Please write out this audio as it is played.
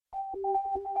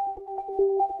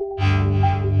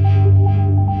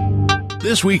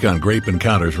This week on Grape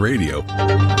Encounters Radio.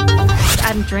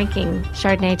 I'm drinking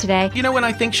Chardonnay today. You know, when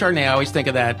I think Chardonnay, I always think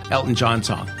of that Elton John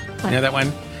song. What? You know that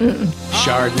one? Mm-mm.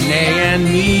 Chardonnay and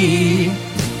me,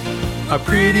 a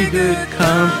pretty good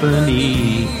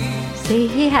company. See,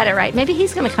 he had it right. Maybe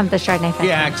he's going to come to the Chardonnay Festival.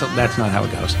 Yeah, actually, that's not how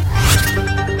it goes.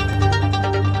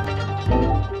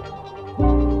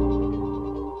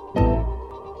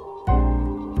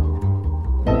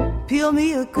 Peel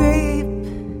me a grape,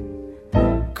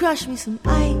 crush me some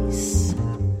ice,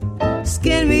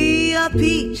 skin me a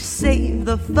peach, save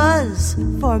the fuzz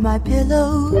for my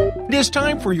pillow. It is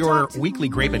time for your weekly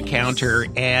Grape Encounter,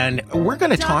 and we're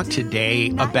going to talk today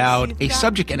about a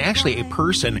subject and actually a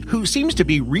person who seems to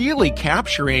be really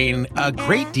capturing a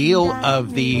great deal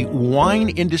of the wine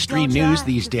industry news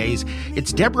these days.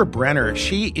 It's Deborah Brenner.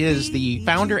 She is the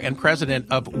founder and president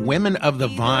of Women of the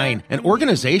Vine, an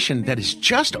organization that is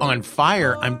just on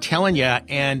fire, I'm telling you.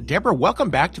 And Deborah, welcome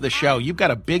back to the show. You've got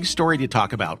a big story to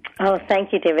talk about. Oh,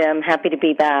 thank you, David. I'm happy to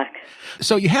be back.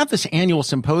 So you have this annual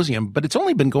symposium, but it's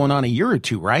only been going on a year or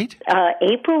two, right?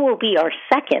 April will be our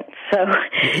second. So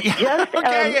just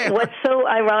Okay. What's so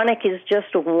ironic is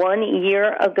just 1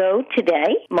 year ago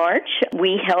today, March,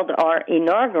 we held our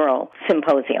inaugural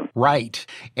symposium. Right.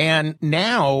 And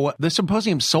now the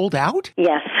symposium sold out?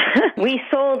 Yes. We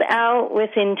sold out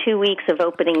within 2 weeks of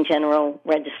opening general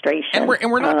registration. And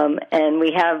we're not... and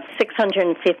we have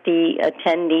 650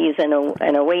 attendees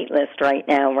and a wait list right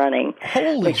now running.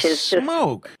 Holy which is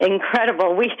smoke. Just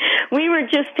incredible. We were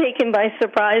just taken by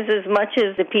surprise as much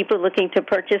as the people looking to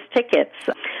purchase tickets.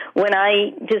 When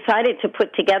I decided to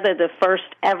put together the first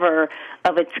ever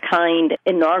of its kind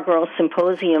inaugural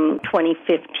symposium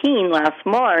 2015 last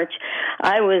March,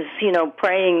 I was,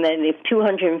 praying that if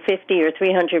 250 or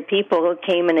 300 people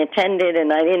came and attended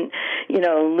and I didn't,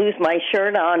 lose my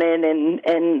shirt on it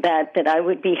and that I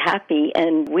would be happy.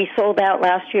 And we sold out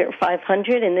last year at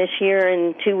 500 and this year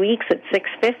in 2 weeks at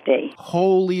 650.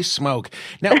 Holy smoke.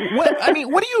 Now,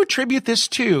 what do you attribute this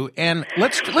to? And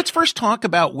let's first talk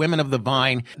about Women of the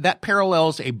Vine. That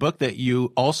parallels a book that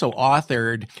you also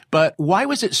authored, but why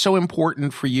was it so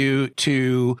important for you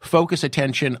to focus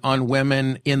attention on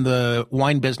women in the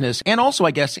wine business and also,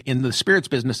 I guess, in the spirits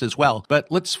business as well? But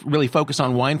let's really focus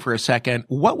on wine for a second.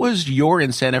 What was your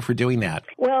incentive for doing that?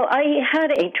 Well, I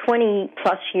had a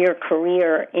 20-plus year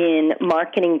career in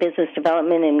marketing, business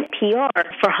development, and PR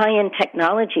for high-end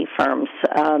technology firms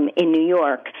in New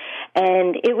York.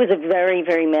 And it was a very,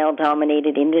 very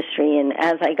male-dominated industry. And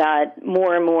as I got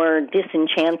more and more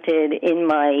disenchanted in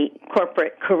my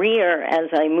corporate career as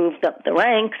I moved up the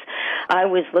ranks, I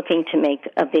was looking to make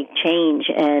a big change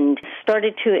and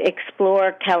started to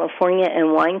explore California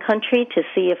and wine country to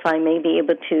see if I may be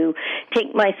able to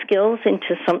take my skills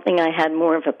into something I had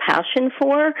more of a passion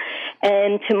for.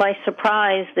 And to my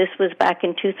surprise, this was back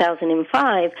in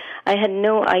 2005, I had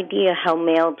no idea how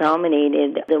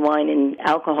male-dominated the wine and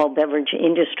alcohol beverage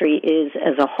industry is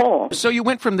as a whole. So you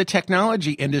went from the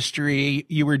technology industry,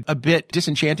 you were a bit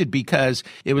disenchanted because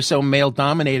it was so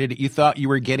male-dominated. You thought you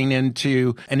were getting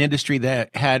into an industry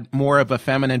that had more of a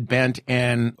feminine bent,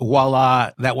 and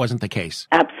voila, that wasn't the case.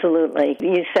 Absolutely.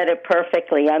 You said it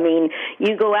perfectly. I mean,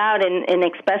 you go out and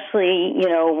especially,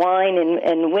 wine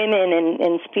and women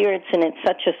and spirits, and it's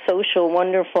such a social,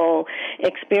 wonderful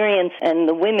experience. And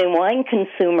the women wine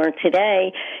consumer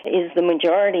today is the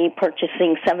majority,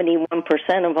 purchasing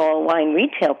 71% of all wine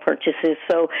retail purchases.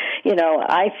 So,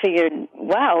 I figured,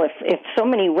 wow, if so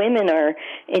many women are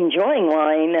enjoying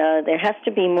wine, there has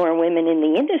to be more women in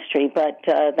the industry. But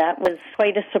that was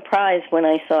quite a surprise when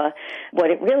I saw what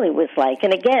it really was like.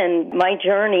 And again, my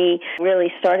journey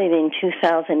really started in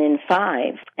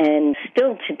 2005. And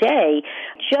still today,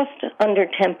 just under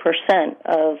 10%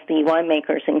 of the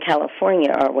winemakers in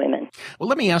California are women. Well,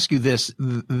 let me ask you this.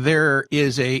 There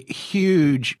is a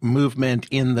huge movement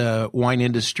in the wine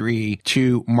industry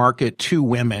to market to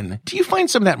women. Do you find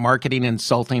some of that marketing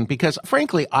insulting? Because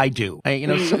frankly, I do.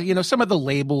 Some of the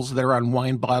labels that are on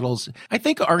wine bottles, I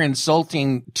think are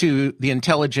insulting to the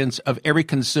intelligence of every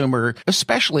consumer,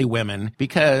 especially women,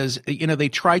 because, they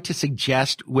try to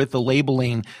suggest with the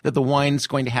labeling that the wine's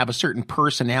going to have a certain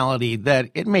personality that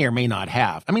it may or may not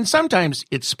have. I mean, sometimes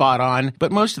it's spot on,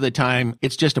 but most of the time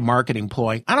it's just a marketing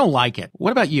ploy. I don't like it.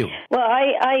 What about you? Well,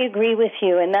 I agree with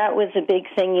you, and that was a big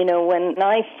thing. When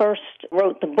I first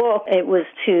wrote the book, it was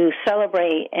to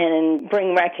celebrate and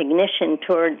bring recognition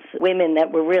towards women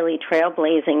that were really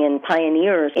trailblazing and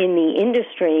pioneers in the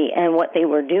industry and what they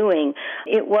were doing.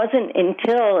 It wasn't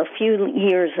until a few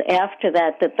years after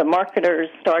that the marketers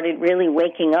started really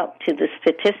waking up to the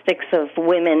statistics of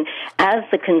women as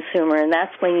the consumer, and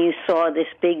that's when you saw this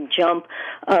big jump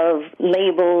of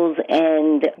labels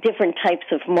and different types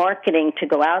of marketing to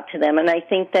go out to them. And I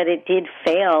think that it did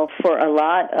fail for a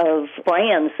lot of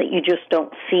brands that you just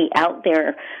don't see out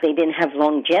there. They didn't have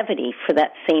longevity for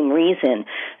that same reason,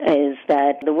 is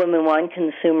that the women wine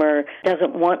consumer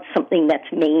doesn't want something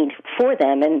that's made for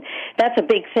them. And that's a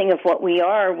big thing of what we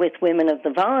are with Women of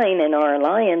the Vine and our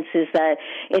alliance, is that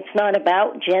it's not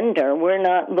about gender. We're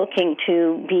not looking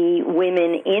to be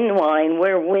women in wine.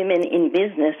 We're women in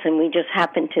business, and we just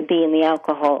happen to be in the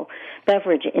alcohol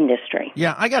beverage industry.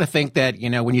 Yeah, I got to think that,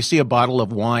 when you see a bottle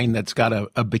of wine that's got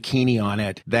a bikini on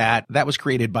it, that was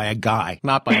created by a guy,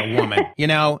 not by a woman.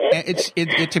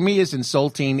 It to me is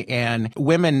insulting, and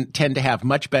women tend to have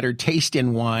much better taste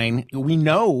in wine. We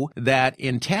know that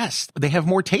in tests, they have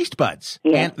more taste buds.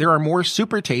 Yeah. And there are more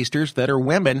super tasters that are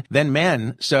women than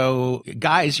men. So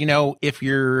guys, if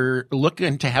you're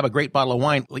looking to have a great bottle of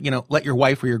wine, let your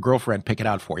wife or your girlfriend pick it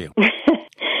out for you.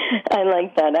 I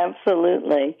like that,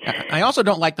 absolutely. I also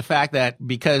don't like the fact that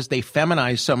because they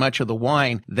feminize so much of the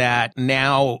wine that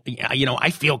now, I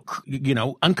feel,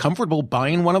 uncomfortable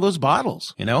buying one of those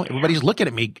bottles. Everybody's looking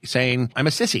at me saying I'm a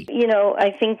sissy.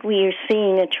 I think we are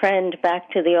seeing a trend back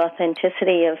to the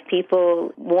authenticity of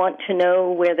people want to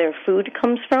know where their food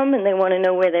comes from, and they want to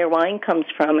know where their wine comes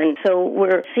from. And so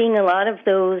we're seeing a lot of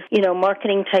those,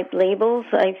 marketing type labels,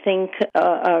 I think,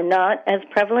 are not as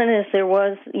prevalent as there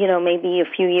was, maybe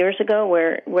a few years ago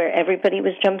where everybody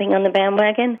was jumping on the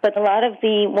bandwagon. But a lot of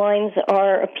the wines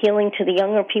are appealing to the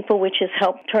younger people, which has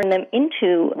helped turn them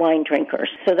into wine drinkers.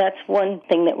 So that's one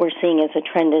thing that we're seeing as a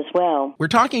trend as well. We're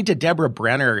talking to Deborah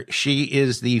Brenner. She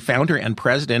is the founder and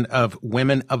president of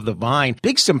Women of the Vine.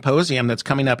 Big symposium that's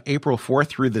coming up April 4th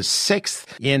through the 6th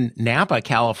in Napa,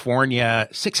 California.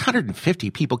 650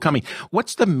 people coming.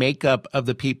 What's the makeup of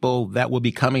the people that will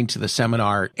be coming to the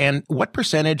seminar, and what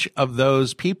percentage of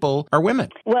those people are women?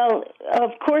 Well,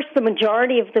 of course, the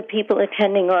majority of the people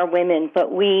attending are women,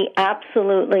 but we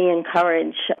absolutely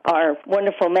encourage our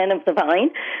wonderful men of the vine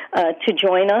to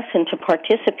join us and to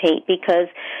participate, because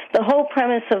the whole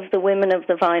premise of the Women of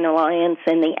the Vine Alliance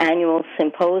and the annual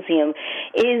symposium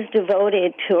is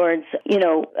devoted towards,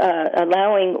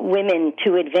 allowing women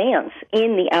to advance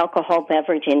in the alcohol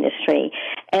beverage industry.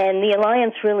 And the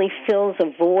Alliance really fills a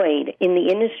void in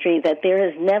the industry that there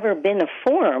has never been a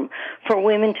forum for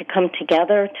women to come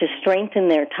together, to strengthen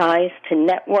their ties, to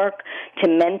network, to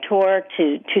mentor,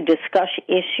 to discuss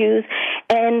issues.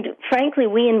 And frankly,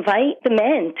 we invite the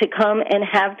men to come and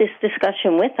have this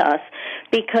discussion with us,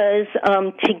 because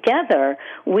together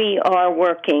we are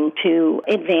working to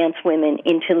advance women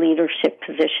into leadership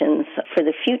positions for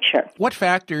the future. What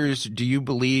factors do you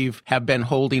believe have been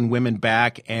holding women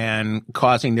back and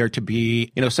causing there to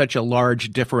be, such a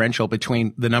large differential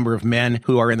between the number of men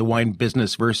who are in the wine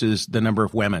business versus the number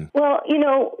of women? Well,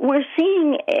 we're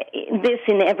seeing this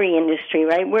in every industry,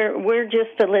 right? We're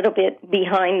just a little bit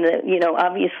behind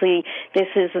obviously this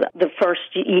is the first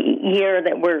year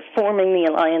that we're forming the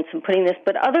alliance and putting this,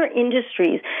 but other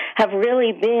industries have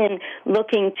really been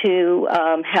looking to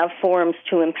have forums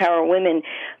to empower women.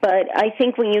 But I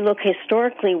think when you look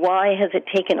historically, why has it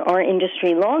taken our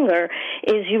industry longer,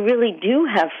 is you really do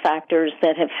have factors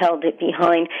that have held it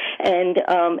behind.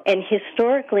 And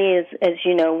historically, as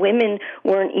you know, women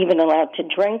weren't even allowed to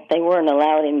drink. They weren't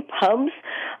allowed in pubs.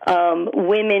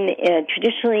 Women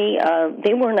traditionally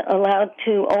they weren't allowed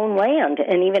to own land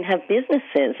and even have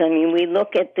businesses. I mean, we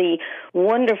look at the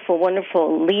wonderful,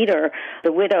 wonderful leader,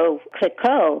 the widow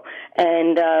Clicquot,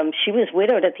 and she was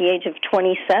widowed at the age of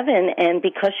 27, and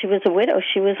because she was a widow,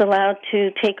 she was allowed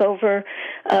to take over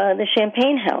the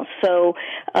Champagne House. So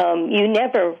you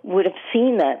never would have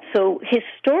seen that. So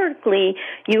historically,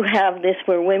 you have this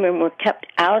where women were kept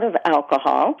out of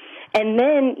alcohol. And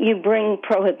then you bring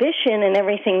prohibition and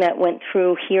everything that went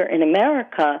through here in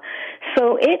America.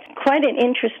 So it's quite an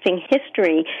interesting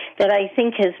history that I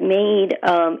think has made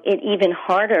it even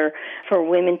harder for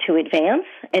women to advance,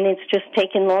 and it's just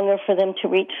taken longer for them to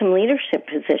reach some leadership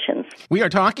positions. We are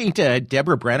talking to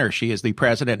Deborah Brenner. She is the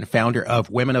president and founder of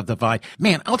Women of the Vine.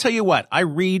 Man, I'll tell you what, I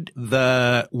read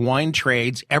the wine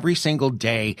trades every single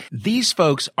day. These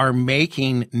folks are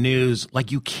making news like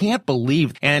you can't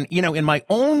believe. And, in my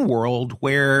own world, world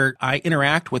where I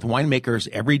interact with winemakers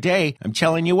every day, I'm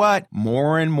telling you what,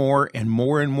 more and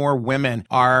more women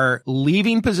are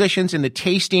leaving positions in the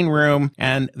tasting room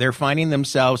and they're finding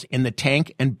themselves in the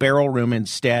tank and barrel room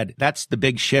instead. That's the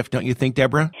big shift, don't you think,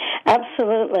 Deborah?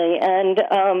 Absolutely, and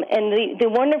the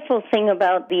wonderful thing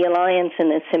about the Alliance and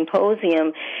the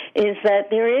Symposium is that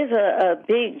there is a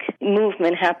big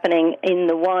movement happening in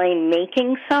the wine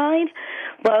making side,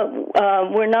 but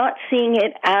we're not seeing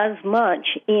it as much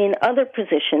in other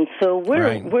positions. So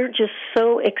we're just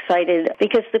so excited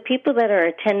because the people that are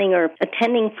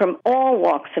attending from all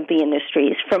walks of the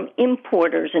industries, from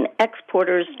importers and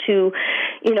exporters to,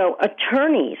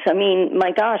 attorneys. I mean,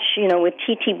 my gosh, with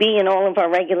TTB and all of our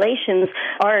regulations,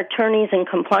 our attorneys and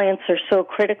compliance are so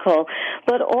critical.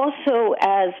 But also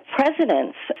as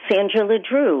presidents, Sandra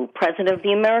LeDrew, President of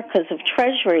the Americas of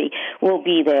Treasury, will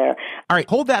be there. All right,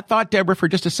 hold that thought, Deborah, for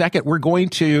just a second. We're going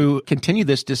to continue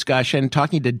this discussion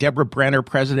talking to Deborah Brenner,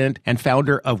 President and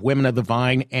founder of Women of the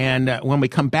Vine. And when we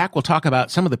come back, we'll talk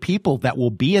about some of the people that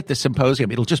will be at the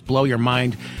symposium. It'll just blow your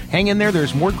mind. Hang in there.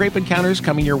 There's more Grape Encounters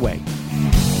coming your way.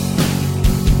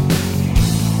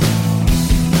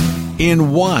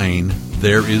 In wine,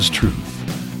 there is truth,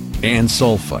 and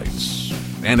sulfites,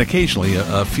 and occasionally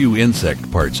a few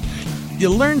insect parts. You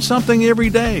learn something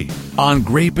every day on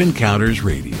Grape Encounters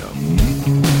Radio.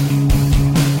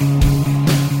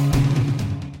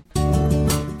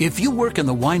 If you work in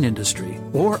the wine industry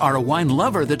or are a wine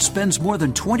lover that spends more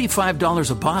than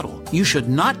 $25 a bottle, you should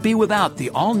not be without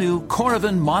the all-new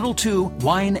Coravin Model 2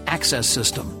 Wine Access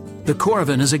System. The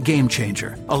Coravin is a game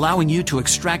changer, allowing you to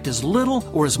extract as little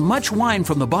or as much wine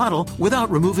from the bottle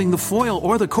without removing the foil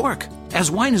or the cork.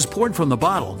 As wine is poured from the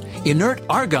bottle, inert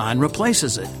argon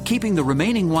replaces it, keeping the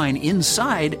remaining wine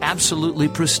inside absolutely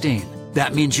pristine.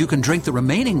 That means you can drink the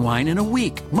remaining wine in a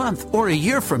week, month, or a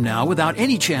year from now without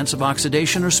any chance of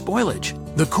oxidation or spoilage.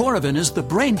 The Coravin is the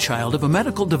brainchild of a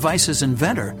medical devices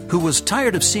inventor who was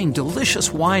tired of seeing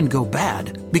delicious wine go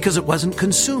bad because it wasn't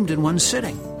consumed in one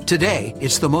sitting. Today,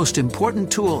 it's the most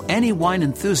important tool any wine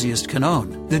enthusiast can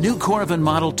own. The new Coravin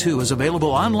Model 2 is available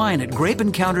online at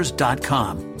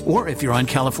grapeencounters.com. Or if you're on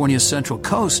California's Central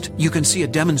Coast, you can see a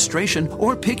demonstration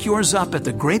or pick yours up at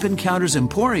the Grape Encounters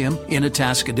Emporium in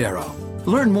Atascadero.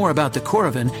 Learn more about the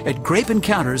Coravin at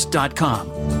grapeencounters.com.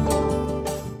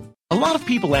 A lot of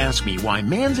people ask me why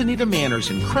Manzanita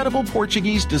Manor's incredible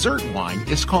Portuguese dessert wine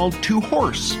is called Two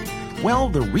Horse. Well,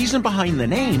 the reason behind the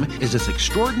name is as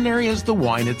extraordinary as the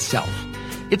wine itself.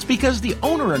 It's because the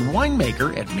owner and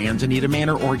winemaker at Manzanita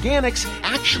Manor Organics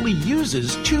actually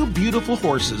uses two beautiful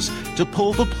horses to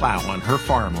pull the plow on her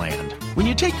farmland. When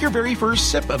you take your very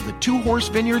first sip of the Two Horse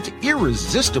Vineyard's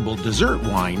irresistible dessert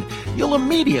wine, you'll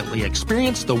immediately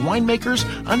experience the winemaker's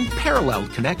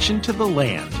unparalleled connection to the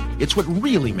land. It's what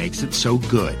really makes it so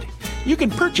good. You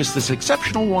can purchase this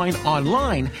exceptional wine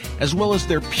online, as well as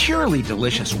their purely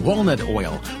delicious walnut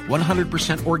oil,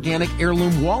 100% organic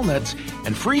heirloom walnuts,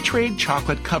 and free trade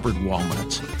chocolate-covered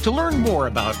walnuts. To learn more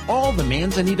about all the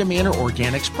Manzanita Manor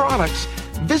Organics products,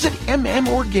 visit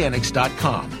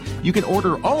mmorganics.com. You can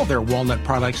order all their walnut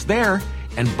products there,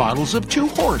 and bottles of Two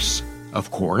Horse, of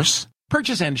course.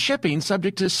 Purchase and shipping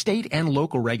subject to state and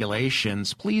local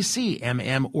regulations. Please see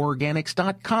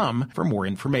mmorganics.com for more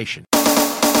information.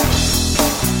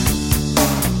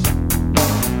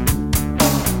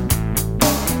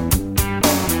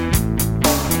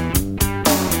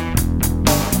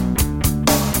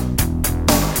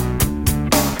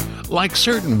 Like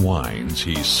certain wines,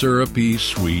 he's syrupy,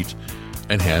 sweet,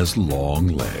 and has long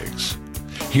legs.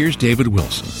 Here's David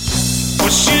Wilson. Well,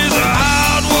 she's a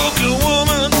hard-working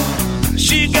woman.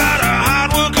 She got a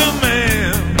hard-working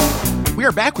man. We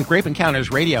are back with Grape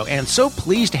Encounters Radio, and so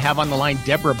pleased to have on the line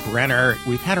Deborah Brenner.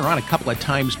 We've had her on a couple of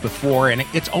times before, and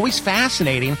it's always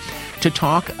fascinating to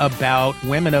talk about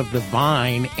Women of the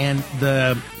Vine and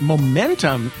the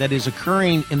momentum that is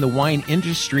occurring in the wine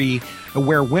industry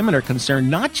where women are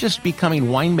concerned, not just becoming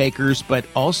winemakers, but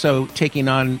also taking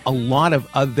on a lot of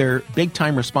other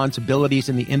big-time responsibilities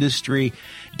in the industry.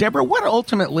 Deborah, what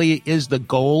ultimately is the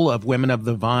goal of Women of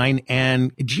the Vine,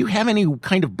 and do you have any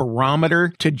kind of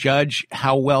barometer to judge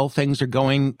how well things are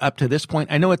going up to this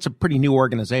point? I know it's a pretty new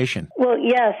organization. Well,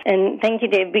 yes, and thank you,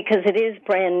 Dave, because it is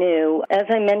brand new. As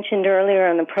I mentioned earlier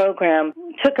on the program,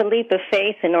 took a leap of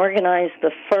faith and organized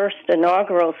the first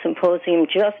inaugural symposium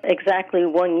just exactly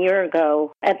 1 year ago.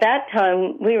 ago. At that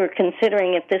time, we were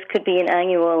considering if this could be an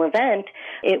annual event,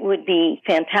 it would be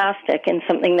fantastic and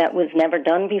something that was never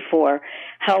done before.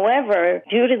 However,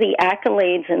 due to the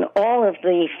accolades and all of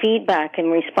the feedback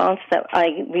and response that I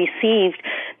received,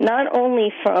 not only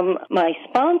from my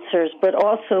sponsors, but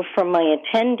also from my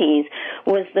attendees,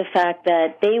 was the fact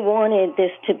that they wanted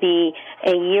this to be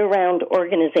a year-round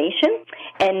organization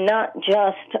and not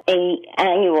just a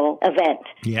annual event.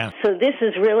 Yeah. So this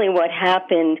is really what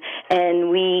happened, and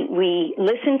we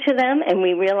listened to them, and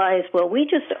we realized, well, we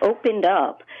just opened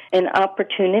up an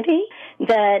opportunity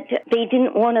that they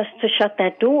didn't want us to shut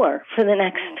that door for the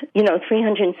next,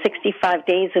 365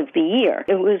 days of the year.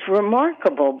 It was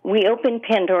remarkable. We opened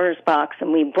Pandora's box,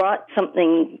 and we brought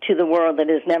something to the world that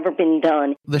has never been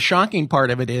done. The shocking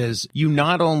part of it is you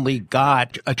not only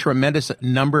got a tremendous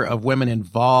number of women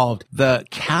involved, the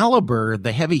caliber,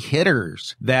 the heavy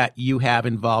hitters that you have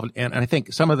involved, and I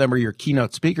think some of them are your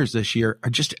keynote speakers this year, are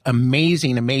just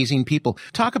amazing, amazing people.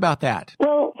 Talk about that.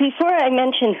 Well, before I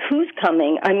mention who's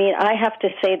coming, I have to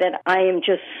say that I am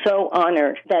just so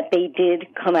honored that they did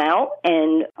come out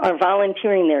and are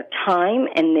volunteering their time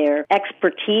and their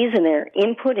expertise and their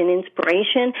input and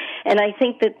inspiration. And I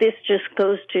think that this just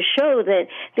goes to show that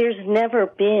there's never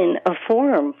been a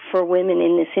forum for women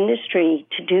in this industry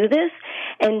to do this.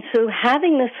 And so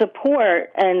having the support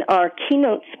and our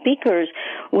keynote speakers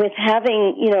with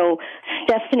having,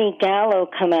 Stephanie Gallo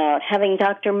come out, having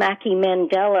Dr. Mackie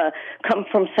Mandela come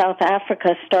from South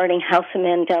Africa, starting House of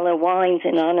Mandela Wines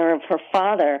in honor of her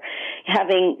father,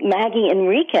 having Maggie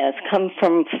Enriquez come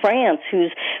from France,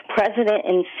 who's president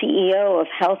and CEO of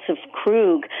House of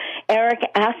Krug, Eric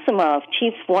Asimov,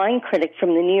 chief wine critic from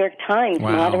the New York Times,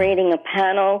 moderating a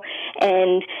panel,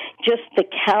 and just the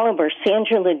caliber,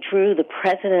 Sandra LeDrew, the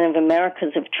president of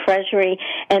Americas of Treasury,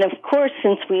 and of course,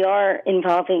 since we are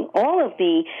involving all of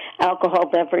the alcohol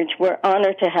beverage, we're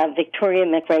honored to have Victoria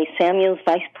McRae Samuels,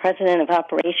 vice president of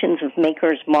operations of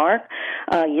Maker's Mark.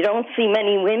 You don't see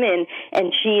many women,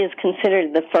 and she is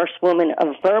considered the first woman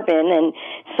of bourbon, and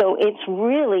so it's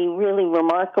really, really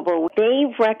remarkable.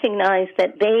 They've recognized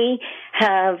that they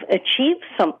have achieved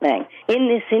something in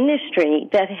this industry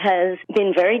that has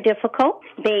been very difficult.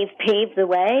 They've paved the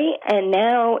way, and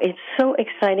now it's so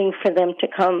exciting for them to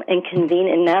come and convene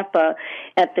in Napa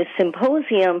at the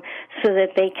symposium so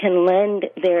that they can lend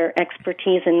their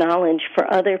expertise and knowledge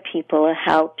for other people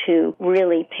how to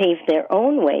really pave their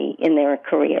own way in their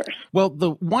careers. Well,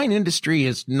 the wine industry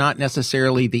is not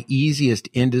necessarily the easiest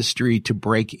industry to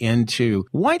break into.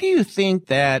 Why do you think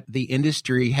that the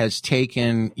industry has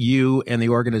taken you and the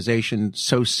organization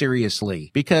so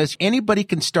seriously? Because anybody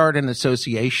can start an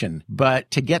association,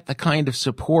 but to get the kind of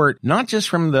support, not just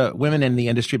from the women in the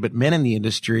industry, but men in the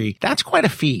industry, that's quite a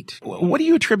feat. What do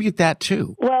you attribute that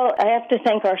to? Well, I have to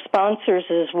thank our sponsors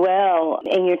as well.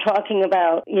 And you're talking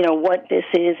about, what this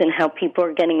is and how people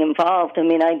are getting involved.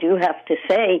 I do have to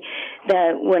say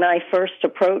that when I first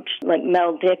approached like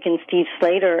Mel Dick and Steve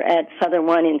Slater at Southern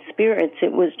Wine and Spirits,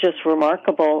 it was just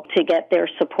remarkable to get their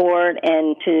support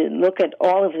and to look at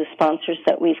all of the sponsors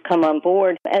that we've come on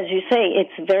board. As you say,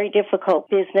 it's a very difficult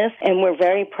business, and we're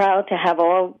very proud to have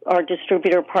all our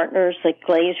distributor partners like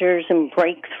Glazers and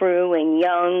Breakthrough and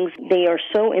Young's. They are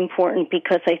so important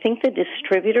because I think the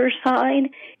distributor side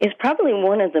is probably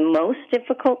one of the most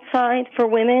difficult side for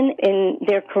women in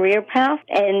their career path,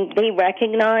 and they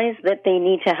recognize that they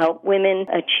need to help women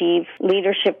achieve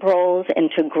leadership roles and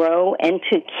to grow and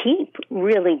to keep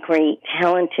really great,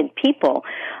 talented people.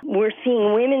 We're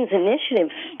seeing women's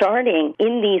initiatives starting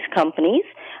in these companies.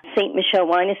 St. Michel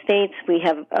Wine Estates, we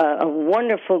have a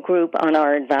wonderful group on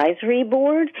our advisory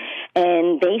board,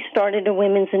 and they started a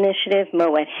women's initiative.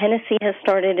 Moet Hennessy has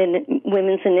started a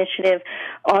women's initiative.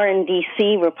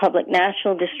 RNDC, Republic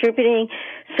National Distributing.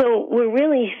 So we're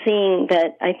really seeing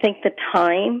that I think the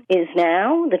time is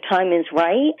now. The time is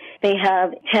right. They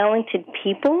have talented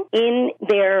people in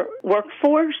their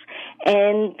workforce,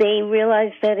 and they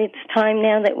realize that it's time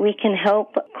now that we can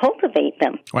help cultivate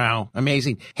them. Wow,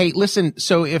 amazing. Hey, listen,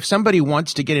 so if somebody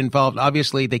wants to get involved,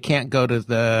 obviously they can't go to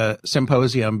the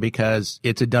symposium because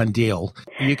it's a done deal.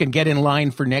 You can get in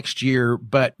line for next year,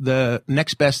 but the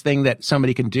next best thing that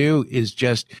somebody can do is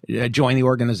just join the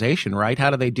organization, right? How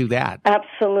do they do that?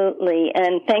 Absolutely. Absolutely,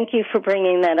 and thank you for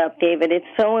bringing that up, David. It's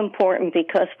so important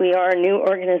because we are a new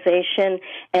organization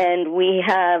and we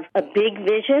have a big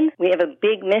vision, we have a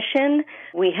big mission,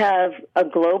 we have a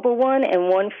global one and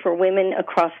one for women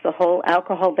across the whole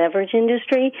alcohol beverage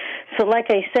industry. So like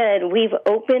I said, we've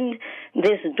opened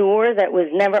this door that was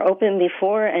never open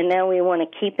before, and now we want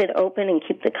to keep it open and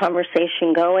keep the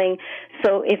conversation going.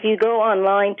 So if you go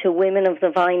online to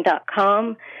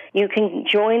womenofthevine.com, you can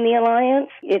join the Alliance.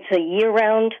 It's a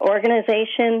year-round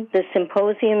organization. The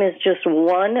Symposium is just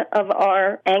one of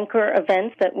our anchor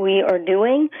events that we are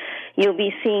doing. You'll be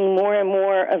seeing more and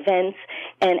more events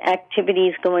and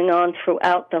activities going on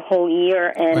throughout the whole year.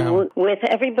 And with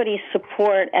everybody's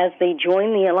support as they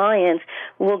join the Alliance,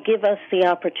 will give us the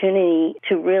opportunity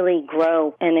to really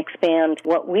grow and expand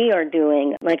what we are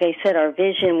doing. Like I said, our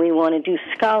vision, we want to do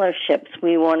scholarships.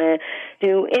 We want to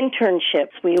do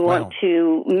internships. We want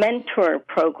to mentor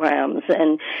programs,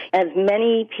 and as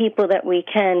many people that we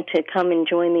can to come and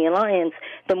join the Alliance,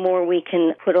 the more we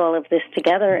can put all of this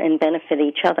together and benefit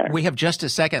each other. We have just a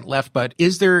second left, but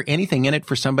is there anything in it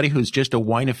for somebody who's just a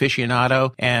wine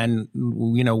aficionado and,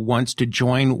 wants to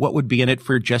join? What would be in it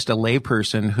for just a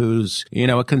layperson who's,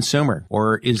 a consumer?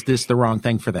 Or is this the wrong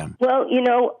thing for them? Well,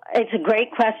 it's a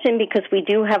great question because we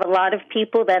do have a lot of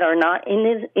people that are not in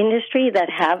this industry that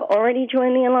have already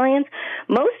joined the Alliance.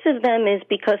 Most of them is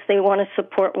because they want to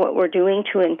support what we're doing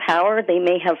to empower. They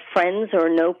may have friends or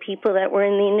know people that were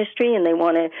in the industry and they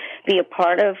want to be a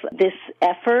part of this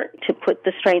effort to put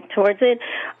the strength towards it.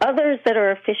 Others that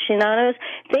are aficionados,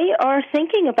 they are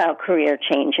thinking about career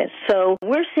changes. So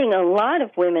we're seeing a lot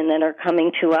of women that are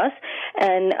coming to us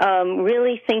and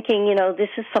really thinking, this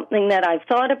is something that I've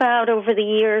thought about over the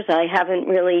years. I haven't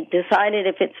really decided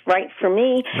if it's right for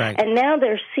me. Right. And now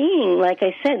they're seeing, like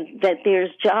I said, that there's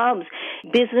jobs,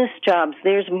 business jobs,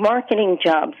 there's marketing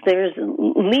jobs, there's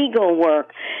legal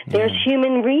work, there's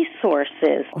human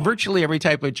resources. Virtually every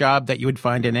type of job that you would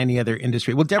find in any other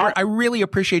industry. Well, Deborah, I really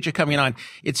appreciate you coming on.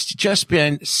 It's just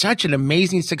been such an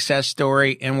amazing success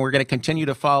story, and we're going to continue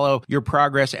to follow your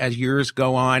progress as years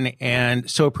go on, and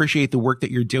so appreciate the work that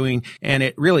you're doing. And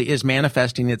it really is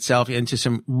manifesting itself into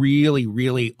some really,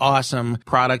 really awesome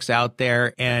products out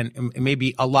there, and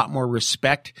maybe a lot more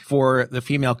respect for the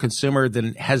female consumer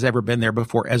than has ever been there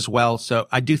before as well. So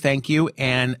I do thank you.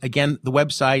 And again, the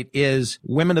website is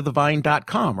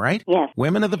womenofthevine.com, right? Yes.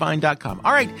 Womenofthevine.com.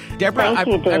 All right, Deborah, Thank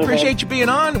you, I David. appreciate you being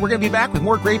on. We're going to be back with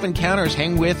more Grape Encounters.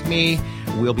 Hang with me.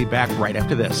 We'll be back right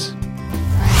after this.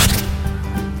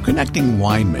 Connecting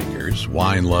winemakers,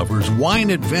 wine lovers, wine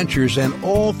adventures, and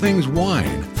all things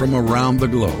wine from around the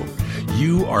globe.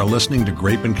 You are listening to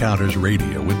Grape Encounters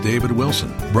Radio with David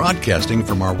Wilson, broadcasting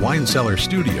from our wine cellar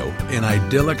studio in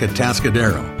idyllic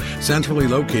Atascadero, centrally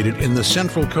located in the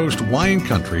Central Coast wine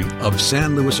country of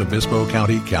San Luis Obispo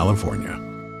County, California.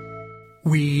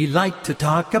 We like to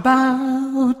talk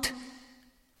about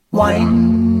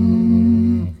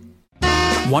wine.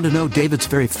 Want to know David's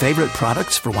very favorite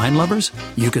products for wine lovers?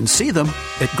 You can see them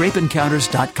at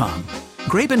grapeencounters.com.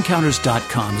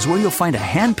 Grapeencounters.com is where you'll find a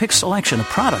hand-picked selection of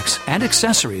products and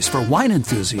accessories for wine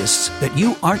enthusiasts that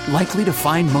you aren't likely to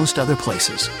find most other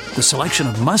places. The selection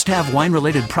of must-have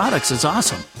wine-related products is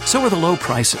awesome. So are the low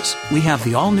prices. We have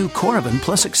the all-new Coravin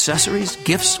plus accessories,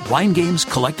 gifts, wine games,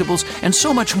 collectibles, and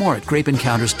so much more at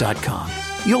grapeencounters.com.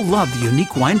 You'll love the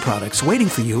unique wine products waiting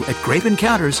for you at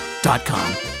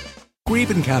grapeencounters.com.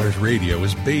 Grape Encounters Radio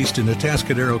is based in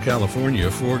Atascadero, California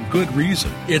for good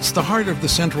reason. It's the heart of the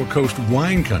Central Coast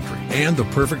wine country and the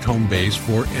perfect home base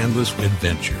for endless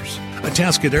adventures.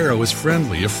 Atascadero is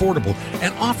friendly, affordable,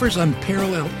 and offers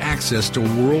unparalleled access to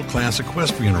world-class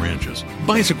equestrian ranches,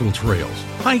 bicycle trails,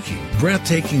 hiking,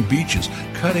 breathtaking beaches,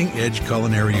 cutting-edge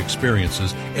culinary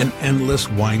experiences, and endless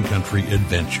wine country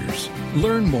adventures.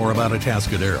 Learn more about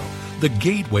Atascadero, the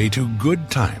gateway to good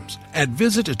times, at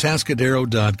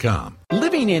visitatascadero.com.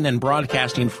 Living in and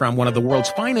broadcasting from one of the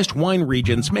world's finest wine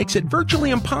regions makes it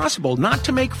virtually impossible not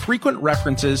to make frequent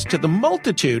references to the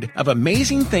multitude of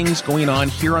amazing things going on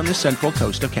here on the Central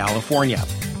Coast of California.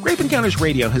 Grape Encounters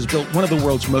Radio has built one of the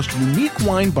world's most unique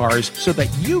wine bars so that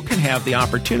you can have the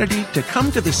opportunity to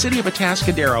come to the city of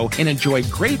Atascadero and enjoy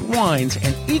great wines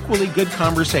and equally good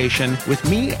conversation with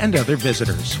me and other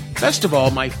visitors. Best of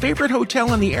all, my favorite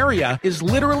hotel in the area is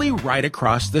literally right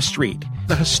across the street.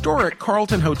 The historic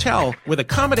Carlton Hotel with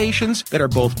accommodations that are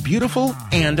both beautiful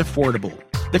and affordable.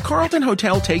 The Carlton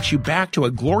Hotel takes you back to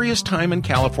a glorious time in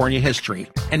California history.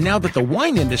 And now that the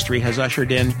wine industry has ushered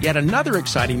in yet another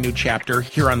exciting new chapter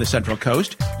here on the Central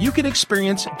Coast, you can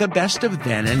experience the best of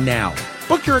then and now.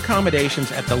 Book your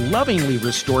accommodations at the lovingly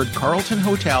restored Carlton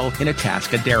Hotel in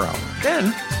Atascadero.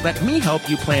 Then, let me help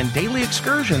you plan daily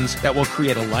excursions that will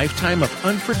create a lifetime of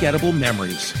unforgettable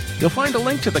memories. You'll find a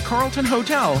link to the Carlton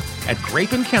Hotel at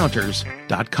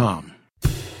grapeencounters.com.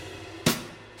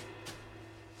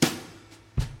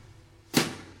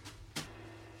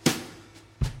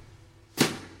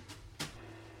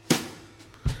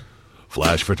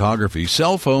 Flash photography,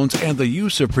 cell phones, and the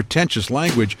use of pretentious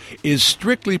language is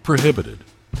strictly prohibited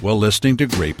while listening to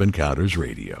Grape Encounters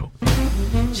Radio.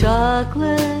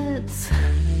 Chocolates,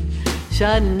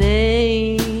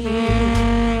 Chardonnay,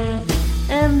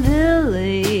 and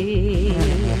Billy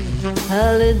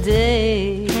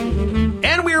Holiday.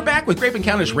 And we are back with Grape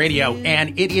Encounters Radio,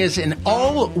 and it is an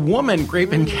all-woman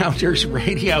Grape Encounters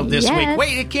Radio this week.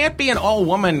 Wait, it can't be an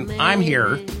all-woman. I'm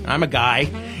here. I'm a guy.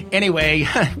 Anyway,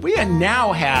 we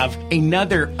now have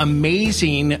another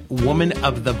amazing woman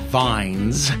of the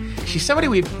vines. She's somebody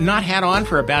we've not had on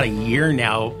for about a year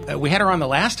now. We had her on the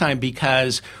last time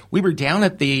because we were down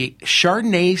at the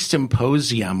Chardonnay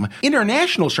Symposium,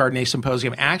 International Chardonnay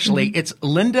Symposium, actually. Mm-hmm. It's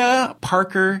Linda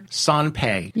Parker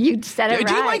Sanpei. You said it right.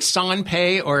 Do you like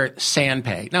Sanpei or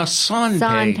Sanpei? No,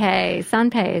 Sanpei.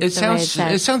 Sanpei is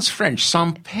it sounds French.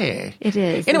 Sanpei. It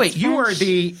is. Anyway, it's you French. are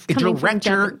the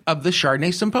director of the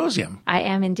Chardonnay Symposium. I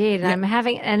am indeed, and I'm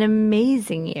having an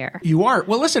amazing year. You are.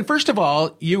 Well, listen, first of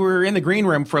all, you were in the green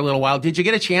room for a little while. Did you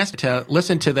get a chance to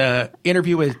listen to the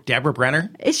interview with Deborah Brenner?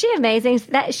 Is she amazing?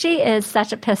 She is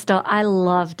such a pistol. I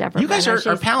love Deborah Brenner. You guys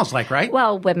are pals, right?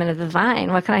 Well, women of the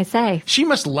vine. What can I say? She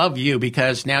must love you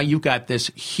because now you've got this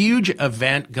huge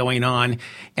event going on.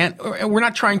 And we're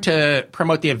not trying to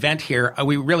promote the event here.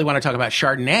 We really want to talk about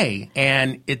Chardonnay.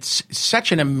 And it's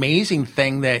such an amazing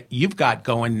thing that you've got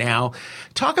going now.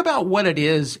 Talk about what it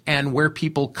is and where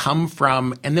people come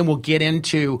from, and then we'll get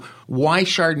into why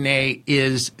Chardonnay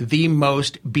is the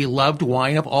most beloved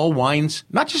wine of all wines,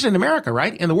 not just in America,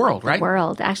 right? In the world, right? The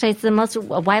world. Actually, it's the most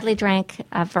widely drank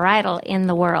varietal in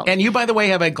the world. And you, by the way,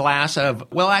 have a glass of,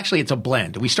 well, actually, it's a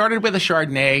blend. We started with a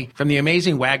Chardonnay from the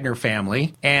amazing Wagner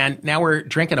family, and now we're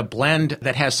drinking a blend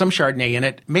that has some Chardonnay in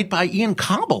it, made by Ian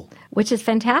Cobble. Which is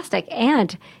fantastic.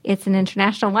 And it's an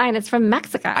international wine. It's from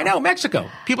Mexico. I know, Mexico.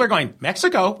 People are going,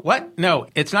 Mexico? What? No,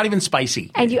 it's not even spicy.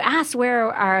 And you asked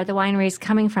where are the wineries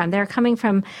coming from. They're coming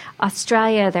from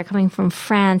Australia. They're coming from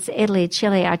France, Italy,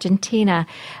 Chile, Argentina.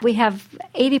 We have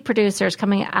 80 producers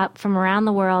coming up from around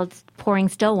the world pouring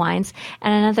still wines,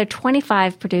 and another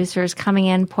 25 producers coming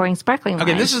in pouring sparkling wines.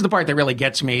 Okay, this is the part that really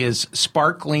gets me, is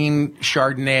sparkling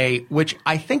Chardonnay, which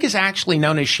I think is actually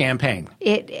known as champagne.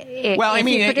 Well, I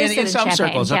mean, in some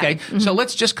circles, yeah. okay? Mm-hmm. So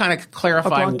let's just kind of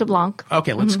clarify. Or Blanc de Blanc.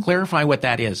 Okay, let's clarify what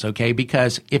that is, okay?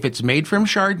 Because if it's made from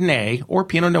Chardonnay or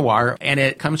Pinot Noir, and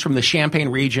it comes from the Champagne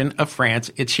region of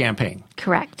France, it's champagne.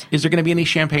 Correct. Is there going to be any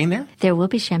champagne there? There will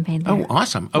be champagne there. Oh,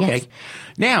 awesome. Okay. Yes.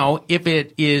 Now, if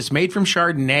it is made from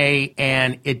Chardonnay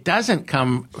and it doesn't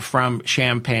come from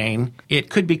Champagne, it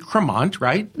could be Cremant,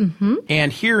 right? Mm-hmm.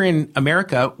 And here in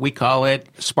America, we call it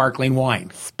sparkling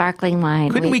wine. Sparkling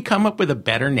wine. Couldn't we come up with a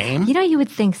better name? You know, you would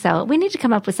think so. We need to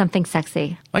come up with something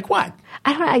sexy. Like what?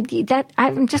 I don't know.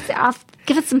 I'll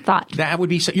give it some thought. That would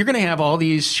be so. You're going to have all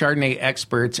these Chardonnay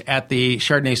experts at the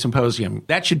Chardonnay Symposium.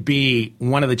 That should be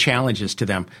one of the challenges to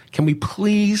them. Can we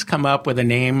please come up with a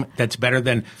name that's better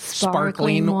than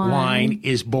sparkling wine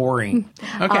is boring?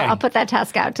 Okay. I'll put that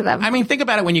task out to them. I mean, think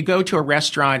about it. When you go to a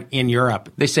restaurant in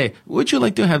Europe, they say, would you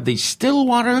like to have the still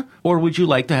water or would you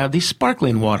like to have the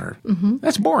sparkling water? Mm-hmm.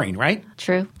 That's boring, right?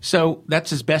 True. So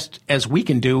that's as best as we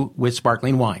can do with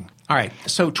sparkling wine. All right,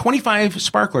 so 25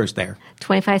 sparklers there.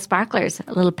 25 sparklers,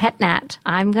 a little pet nat.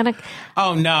 I'm gonna.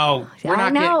 Oh no, we're I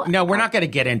not. know. We're not going to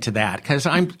get into that because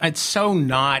it's so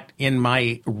not in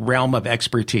my realm of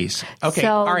expertise. Okay,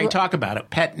 all right, talk about it.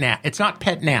 Pet nap. It's not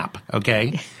pet nap.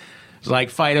 Okay, it's like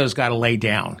Fido's got to lay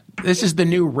down. This is the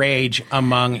new rage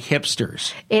among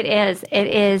hipsters. It is.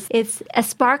 It's a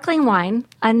sparkling wine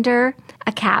under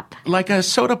a cap. Like a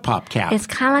soda pop cap. It's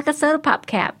kind of like a soda pop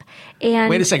cap. And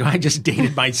wait a second. I just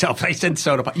dated myself. I said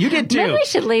soda pop. You did too. Maybe we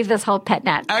should leave this whole pet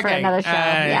nut for another show.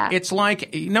 Yeah. It's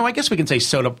like, I guess we can say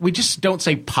soda. We just don't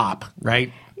say pop,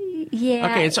 right?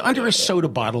 Yeah. Okay, it's under a soda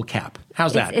bottle cap.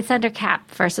 How's that? It's under cap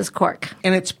versus cork.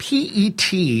 And it's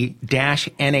PET-NAT.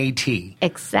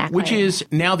 Exactly. Which is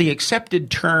now the accepted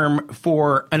term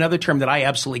for another term that I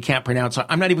absolutely can't pronounce. So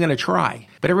I'm not even going to try.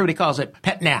 But everybody calls it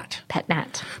pet nat. Pet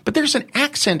nat. But there's an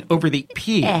accent over the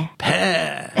P.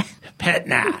 Pet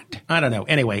nat. I don't know.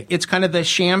 Anyway, it's kind of the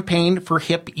champagne for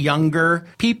hip, younger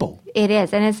people. It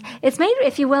is, and it's made,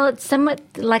 if you will, it's somewhat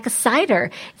like a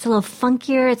cider. It's a little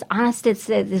funkier. It's honest.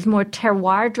 It's more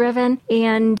terroir driven,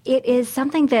 and it is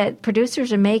something that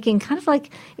producers are making kind of like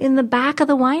in the back of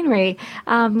the winery.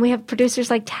 We have producers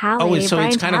like Talley.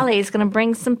 Brian Talley is going to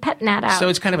bring some pet nat out. So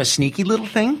it's kind of a sneaky little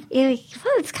thing?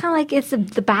 It's kind of like it's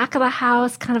the back of the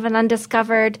house, kind of an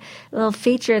undiscovered little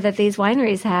feature that these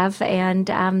wineries have, and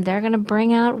they're going to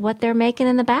bring out what they're making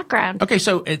in the background. Okay,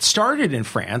 so it started in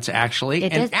France, actually.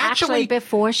 It is actually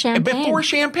before Champagne. Before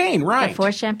Champagne, right.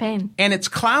 Before Champagne. And it's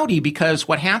cloudy because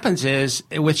what happens is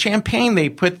with Champagne, they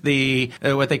put the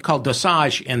what they call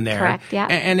dosage in there. Correct, yeah.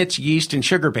 And it's yeast and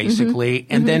sugar, basically.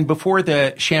 And then before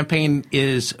the Champagne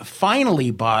is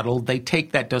finally bottled, they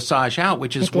take that dosage out,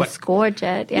 which is what... disgorge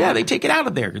it, Yeah, they take it out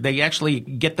of there. They actually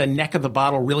get the neck of the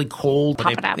bottle really cold.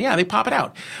 Pop it out. Yeah, they pop it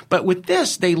out. But with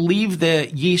this, they leave the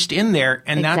yeast in there,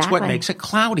 and that's what makes it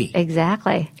cloudy.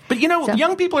 Exactly. But,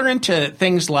 young people are into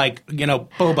things like,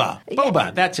 boba.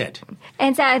 Boba, that's it.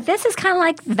 And so this is kind of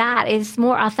like that. It's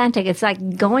more authentic. It's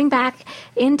like going back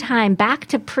in time, back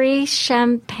to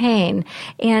pre-Champagne,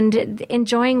 and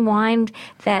enjoying wine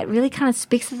that really kind of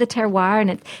speaks to the terroir,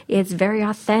 and it's very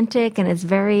authentic, and it's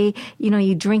very,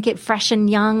 you drink it fresh and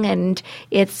young, and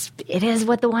it is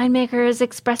what the winemaker is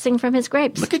expressing from his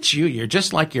grapes. Look at you. You're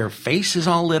just like your face is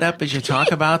all lit up as you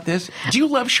talk about this. Do you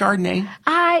love Chardonnay?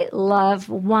 I love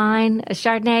wine.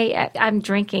 Chardonnay, I'm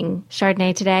drinking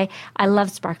Chardonnay today. I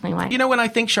love sparkling wine. When I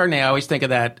think Chardonnay, I always think of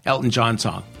that Elton John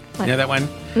song. What? You know that one?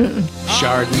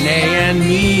 Chardonnay and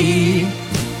me,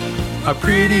 a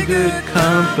pretty good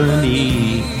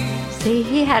company. See,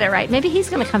 he had it right. Maybe he's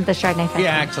going to come to the Chardonnay Festival.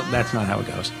 Yeah, that's not how it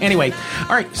goes. Anyway,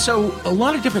 all right, so a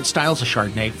lot of different styles of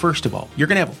Chardonnay. First of all, you're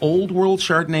going to have old world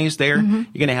Chardonnays there. You're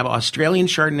going to have Australian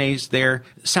Chardonnays there.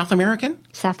 South American?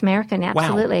 South American,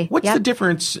 absolutely. Wow. What's the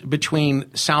difference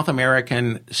between South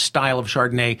American style of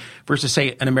Chardonnay versus,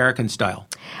 say, an American style?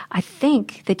 I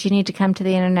think that you need to come to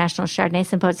the International Chardonnay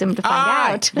Symposium to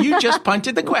find out. You just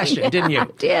punted the question, didn't you? I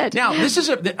did. Now, this is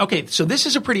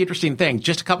a pretty interesting thing.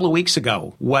 Just a couple of weeks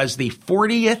ago was the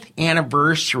 40th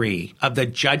anniversary of the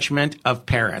Judgment of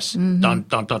Paris. Dun,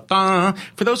 dun, dun, dun.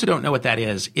 For those who don't know what that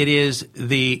is, it is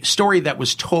the story that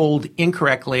was told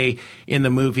incorrectly in the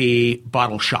movie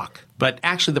Bottle Shock. But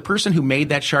actually, the person who made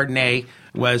that Chardonnay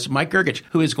was Mike Gergich,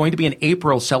 who is going to be in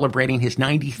April celebrating his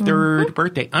 93rd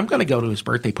birthday. I'm going to go to his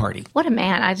birthday party. What a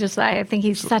man. I think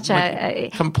he's such a...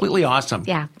 Completely awesome.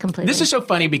 Yeah, completely. This is so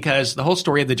funny because the whole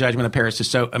story of the Judgment of Paris is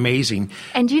so amazing.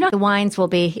 And do you know the wines will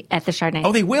be at the Chardonnay?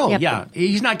 Oh, they will, yep. Yeah.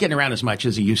 He's not getting around as much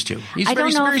as he used to. He's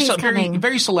very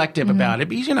selective about it.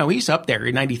 But he's up there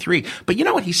in 93. But you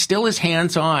know what? He still is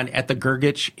hands-on at the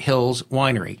Gergich Hills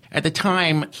Winery. At the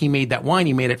time he made that wine,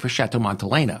 he made it for Chateau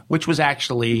Montelena, which was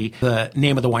actually the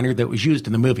name of the winery that was used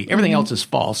in the movie. Everything else is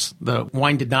false. The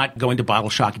wine did not go into bottle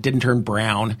shock. It didn't turn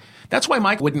brown. That's why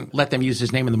Mike wouldn't let them use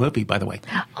his name in the movie, by the way.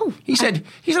 Oh. He said,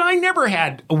 I never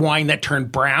had a wine that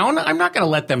turned brown. I'm not going to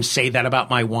let them say that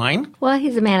about my wine. Well,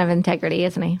 he's a man of integrity,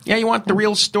 isn't he? Yeah, you want the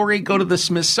real story? Go to the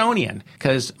Smithsonian,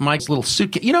 because Mike's little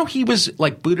suitcase, he was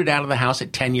like booted out of the house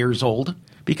at 10 years old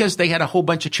because they had a whole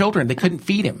bunch of children. They couldn't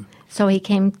feed him. So he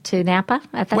came to Napa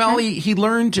at that time? Well, he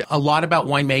learned a lot about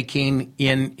winemaking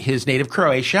in his native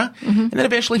Croatia, and then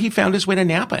eventually he found his way to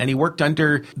Napa, and he worked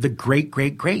under the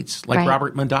greats like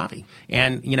Robert Mondavi.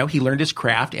 And, he learned his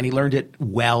craft, and he learned it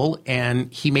well,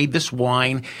 and he made this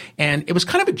wine. And it was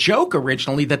kind of a joke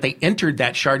originally that they entered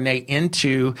that Chardonnay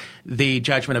into the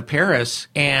Judgment of Paris,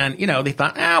 and, they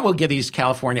thought, we'll give these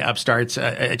California upstarts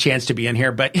a chance to be in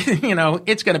here, but,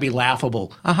 it's going to be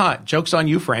laughable. Joke's on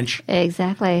you, French.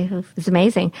 Exactly. It's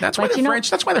amazing. That's why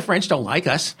the French don't like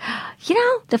us.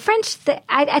 The French,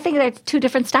 I think they're two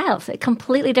different styles,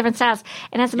 completely different styles.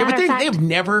 And as a matter of fact, they've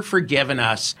never forgiven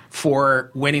us for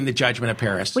winning the Judgment of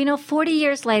Paris. We know 40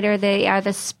 years later, they are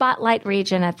the spotlight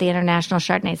region at the International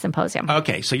Chardonnay Symposium.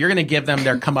 Okay, so you're going to give them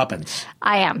their comeuppance.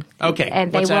 I am. Okay.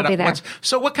 And they will be there.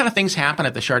 So what kind of things happen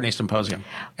at the Chardonnay Symposium?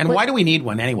 And why do we need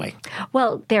one anyway?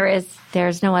 Well,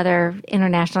 there's no other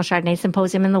International Chardonnay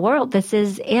Symposium in the world. This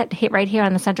is it right here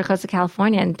on the Central Coast of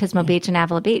California in Pismo Beach and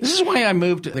Avila Beach. This is why I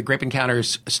moved the Grape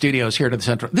Encounters studios here to the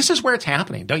Central. This is where it's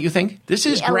happening, don't you think? This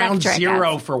is ground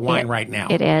zero for wine right now.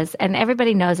 It is. And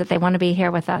everybody knows that they want to be here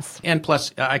with us. And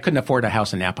plus, I couldn't afford a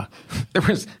house in Napa. There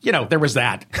was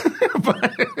that.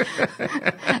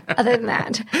 other than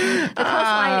that. The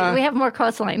coastline, we have more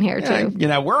coastline here, too.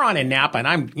 We're on in Napa, and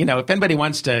I'm, if anybody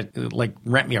wants to,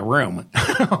 rent me a room,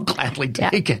 I'll gladly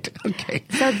take it. Okay.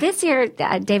 So this year,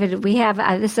 David, we have,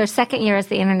 this is our second year as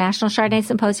the International Chardonnay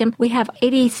Symposium. We have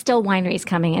 80 still wineries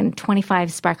coming in,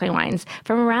 25 sparkling wines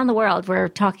from around the world. We're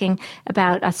talking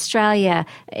about Australia,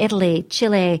 Italy,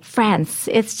 Chile, France.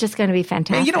 It's just going to be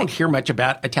fantastic. And you don't hear much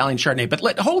about Italian Chardonnay,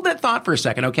 but hold that thought for a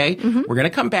second, okay? Mm-hmm. We're going to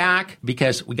come back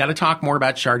because we got to talk more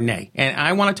about Chardonnay. And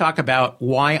I want to talk about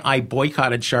why I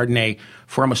boycotted Chardonnay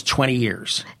for almost 20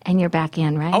 years. And you're back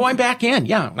in, right? Oh, I'm back in,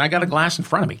 yeah. I got a glass in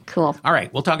front of me. Cool. All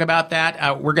right, we'll talk about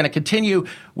that. We're going to continue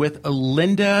with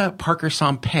Linda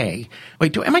Parker-Sampé.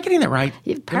 Wait, am I getting that right?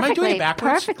 Am I doing it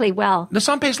backwards? Perfectly well. The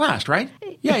Sampé's last, right?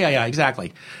 Yeah,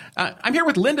 exactly. I'm here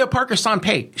with Linda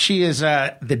Parker-Sampé. She is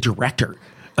the director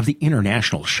of the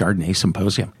International Chardonnay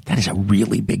Symposium. That is a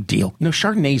really big deal.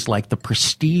 Chardonnay is like the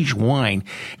prestige wine,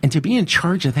 and to be in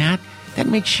charge of that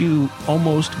makes you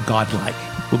almost godlike.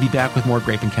 We'll be back with more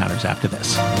Grape Encounters after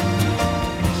this.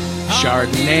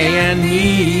 Chardonnay and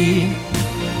me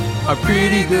are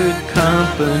pretty good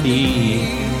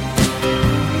company.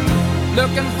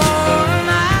 Looking for a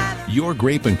night. Your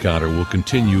Grape Encounter will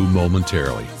continue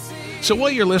momentarily. So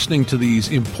while you're listening to these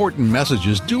important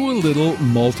messages, do a little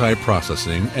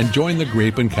multi-processing and join the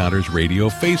Grape Encounters Radio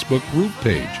Facebook group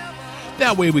page.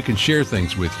 That way we can share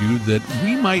things with you that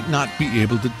we might not be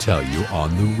able to tell you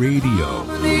on the radio.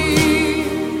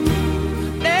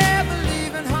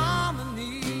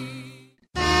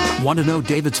 Want to know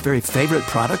David's very favorite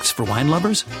products for wine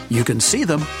lovers? You can see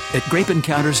them at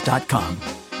grapeencounters.com.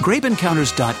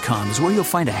 GrapeEncounters.com is where you'll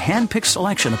find a hand-picked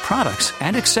selection of products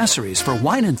and accessories for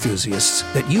wine enthusiasts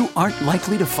that you aren't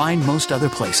likely to find most other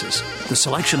places. The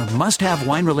selection of must-have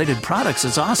wine-related products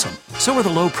is awesome. So are the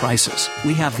low prices.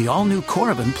 We have the all-new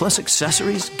Coravin plus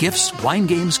accessories, gifts, wine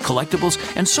games, collectibles,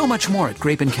 and so much more at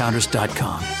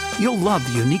GrapeEncounters.com. You'll love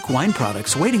the unique wine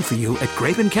products waiting for you at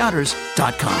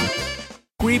GrapeEncounters.com.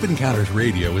 Grape Encounters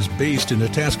Radio is based in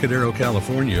Atascadero,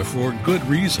 California for good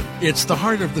reason. It's the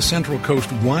heart of the Central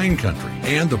Coast wine country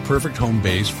and the perfect home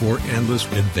base for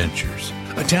endless adventures.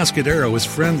 Atascadero is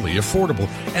friendly, affordable,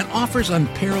 and offers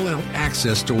unparalleled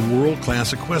access to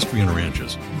world-class equestrian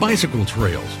ranches, bicycle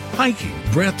trails, hiking,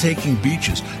 breathtaking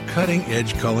beaches,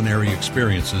 cutting-edge culinary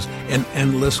experiences, and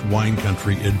endless wine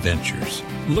country adventures.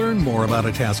 Learn more about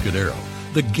Atascadero,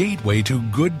 the gateway to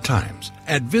good times,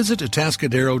 at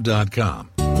visitatascadero.com.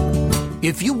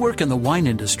 If you work in the wine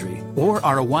industry or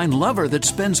are a wine lover that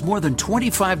spends more than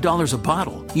 $25 a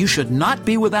bottle, you should not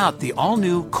be without the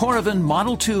all-new Coravin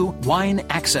Model 2 Wine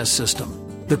Access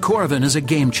System. The Coravin is a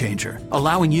game changer,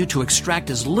 allowing you to extract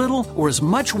as little or as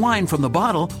much wine from the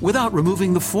bottle without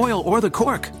removing the foil or the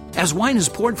cork. As wine is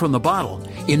poured from the bottle,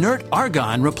 inert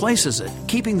argon replaces it,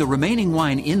 keeping the remaining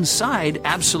wine inside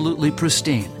absolutely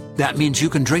pristine. That means you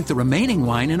can drink the remaining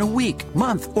wine in a week,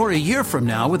 month, or a year from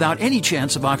now without any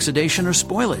chance of oxidation or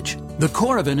spoilage. The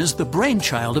Coravin is the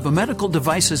brainchild of a medical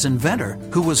devices inventor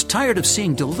who was tired of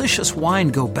seeing delicious wine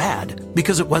go bad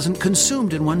because it wasn't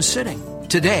consumed in one sitting.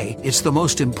 Today, it's the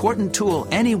most important tool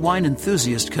any wine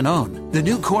enthusiast can own. The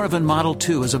new Coravin Model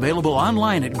 2 is available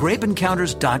online at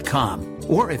grapeencounters.com.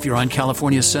 Or if you're on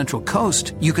California's Central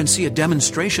Coast, you can see a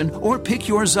demonstration or pick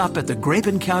yours up at the Grape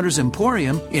Encounters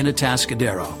Emporium in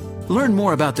Atascadero. Learn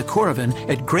more about the Coravin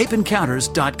at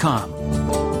grapeencounters.com.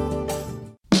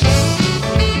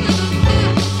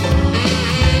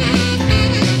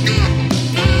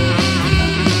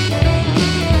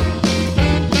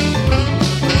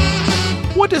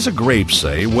 What does a grape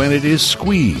say when it is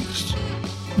squeezed?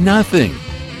 Nothing.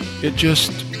 It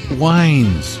just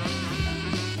whines.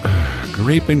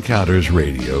 Grape Encounters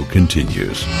Radio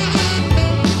continues.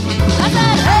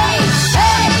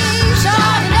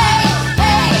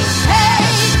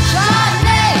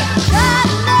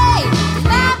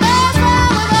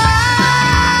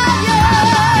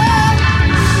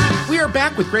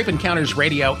 With Grape Encounters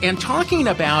Radio and talking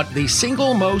about the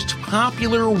single most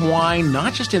popular wine,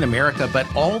 not just in America, but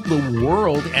all the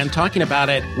world, and talking about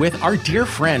it with our dear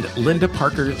friend, Linda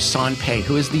Parker-Sampé,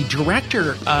 who is the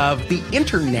director of the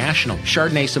International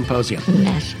Chardonnay Symposium.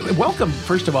 Yes. Welcome,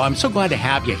 first of all. I'm so glad to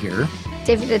have you here.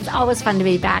 David, it's always fun to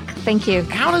be back. Thank you.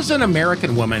 How does an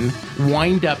American woman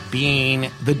wind up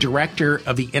being the director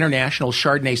of the International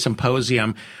Chardonnay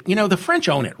Symposium? The French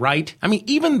own it, right? I mean,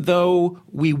 even though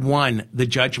we won the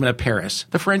Judgment of Paris,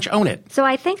 the French own it. So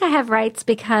I think I have rights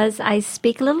because I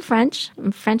speak a little French.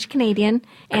 I'm French-Canadian.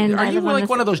 And are you like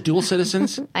one of those dual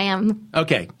citizens? I am.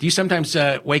 Okay. Do you sometimes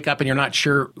wake up and you're not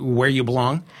sure where you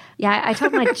belong? Yeah, I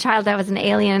told my child I was an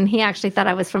alien, and he actually thought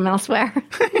I was from elsewhere.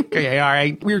 Okay, all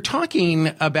right. We were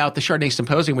talking about the Chardonnay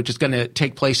Symposium, which is going to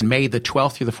take place May the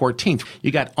 12th through the 14th.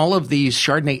 You got all of these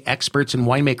Chardonnay experts and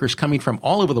winemakers coming from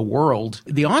all over the world.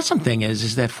 The awesome thing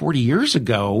is that 40 years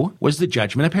ago was the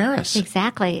Judgment of Paris.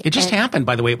 Exactly. It just happened,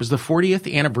 by the way. It was the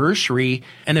 40th anniversary,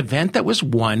 an event that was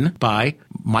won by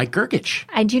Mike Gergich.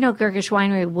 I do know Gergich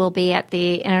Winery will be at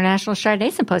the International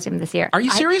Chardonnay Symposium this year. Are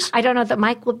you serious? I don't know that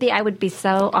Mike will be. I would be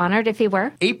so honored if he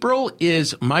were. April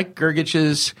is Mike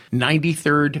Gergich's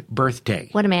 93rd birthday.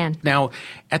 What a man. Now,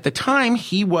 at the time,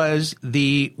 he was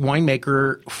the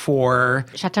winemaker for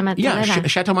Chateau Montelena. Yeah,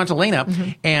 Chateau Montelena.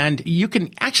 Mm-hmm. And you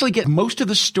can actually get most of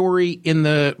the story in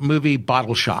the movie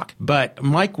Bottle Shock. But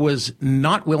Mike was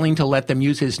not willing to let them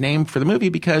use his name for the movie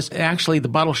because actually the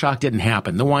Bottle Shock didn't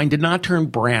happen. The wine did not turn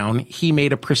brown. He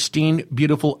made a pristine,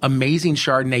 beautiful, amazing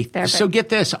Chardonnay. So get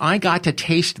this, I got to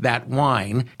taste that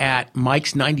wine at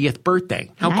Mike's 90th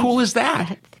birthday. How cool is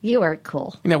that? You are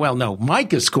cool. No,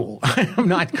 Mike is cool. I'm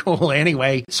not cool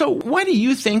anyway. So why do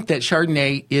you think that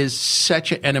Chardonnay is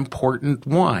such an important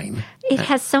wine? It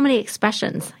has so many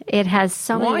expressions. It has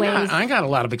so many ways. I got a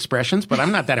lot of expressions, but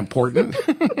I'm not that important.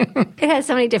 It has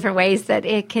so many different ways that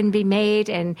it can be made,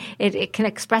 and it can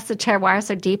express the terroir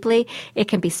so deeply. It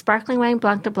can be sparkling wine,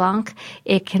 Blanc de Blanc.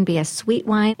 It can be a sweet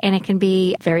wine, and it can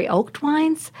be very oaked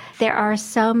wines. There are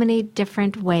so many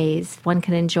different ways one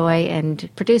can enjoy and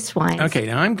produce wines. Okay,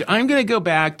 now I'm going to go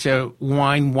back to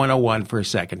Wine 101 for a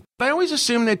second. I always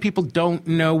assume that people don't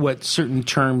know what certain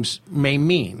terms may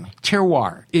mean.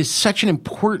 Terroir is such an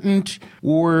important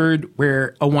word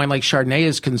where a wine like Chardonnay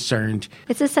is concerned.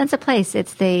 It's a sense of place.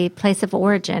 It's the place of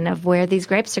origin of where these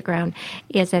grapes are grown.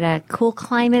 Is it a cool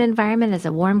climate environment? Is it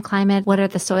a warm climate? What are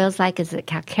the soils like? Is it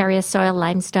calcareous soil,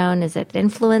 limestone? Is it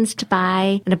influenced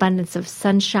by an abundance of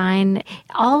sunshine?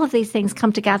 All of these things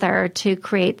come together to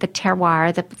create the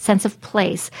terroir, the sense of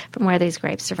place from where these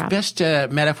grapes are from. Best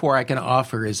metaphor I can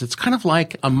offer is it's kind of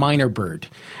like a minor bird.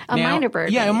 Minor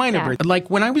bird. Yeah, a minor bird. Like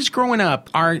when I was growing up,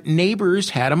 our neighbors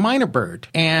had a minor bird.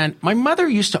 And my mother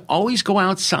used to always go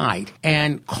outside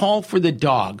and call for the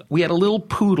dog. We had a little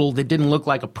poodle that didn't look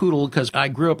like a poodle because I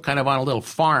grew up kind of on a little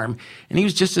farm. And he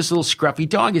was just this little scruffy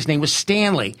dog. His name was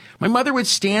Stanley. My mother would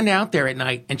stand out there at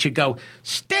night and she'd go,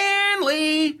 Stanley,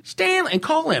 and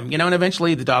call him, and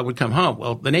eventually the dog would come home.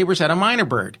 Well, the neighbors had a minor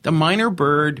bird. The minor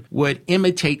bird would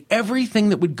imitate everything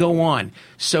that would go on.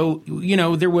 So,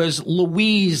 there was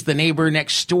Louise, the neighbor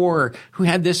next door, who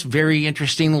had this very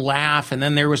interesting laugh. And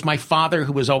then there was my father,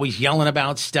 who was always yelling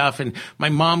about stuff. And my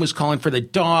mom was calling for the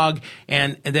dog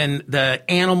and then the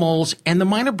animals. And the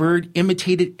minor bird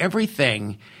imitated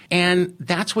everything. And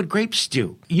that's what grapes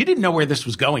do. You didn't know where this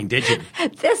was going, did you?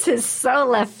 This is so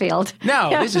left field. No,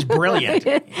 this is brilliant.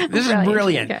 This is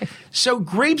brilliant. Okay. So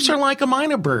grapes are like a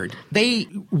minor bird. They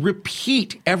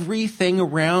repeat everything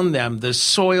around them, the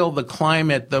soil, the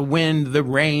climate, the wind, the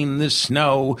rain, the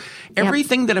snow,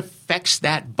 everything that affects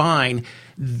that vine,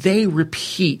 they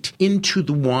repeat into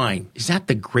the wine. Is that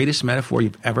the greatest metaphor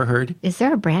you've ever heard? Is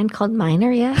there a brand called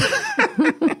Minor yet?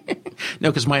 No,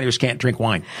 because minors can't drink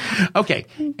wine. Okay.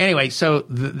 Anyway, so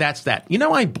that's that.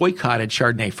 I boycotted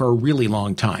Chardonnay for a really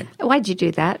long time. Why'd you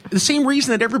do that? The same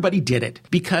reason that everybody did it.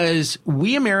 Because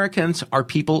we Americans are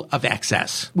people of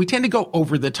excess. We tend to go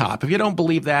over the top. If you don't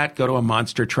believe that, go to a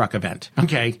monster truck event.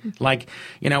 Okay? Like,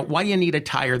 why do you need a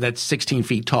tire that's 16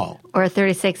 feet tall? Or a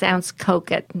 36-ounce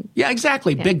Coke at... Yeah,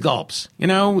 exactly. Yeah. Big gulps.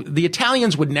 The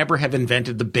Italians would never have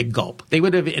invented the big gulp. They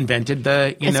would have invented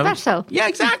the, Espresso. Yeah,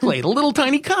 exactly. The little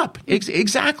tiny cup.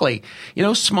 Exactly.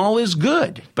 Small is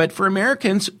good. But for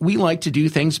Americans, we like to do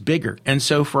things bigger. And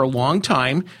so for a long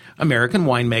time, American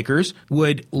winemakers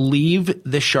would leave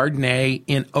the Chardonnay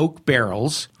in oak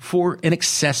barrels for an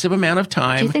excessive amount of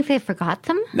time. Do you think they forgot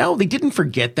them? No, they didn't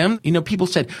forget them. People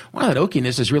said, wow, that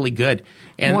oakiness is really good.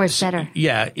 And more is better.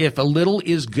 Yeah, if a little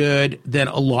is good, then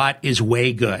a lot is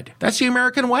way good. That's the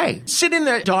American way. Sit in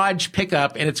the Dodge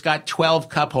pickup and it's got 12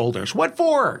 cup holders. What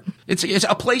for? It's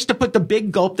a place to put the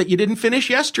big gulp that you didn't finish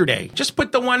yesterday. Just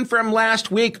put the one from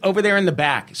last week over there in the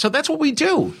back. So that's what we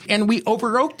do. And we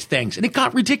over-oaked things. And it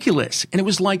got ridiculous. And it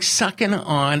was like sucking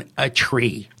on a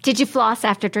tree. Did you floss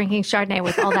after drinking Chardonnay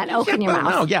with all that oak in your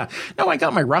mouth? No, I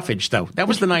got my roughage, though. That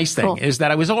was the nice thing, is that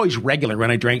I was always regular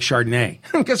when I drank Chardonnay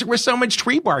because there was so much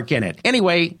tree bark in it.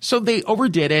 Anyway, so they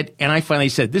overdid it, and I finally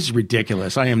said, this is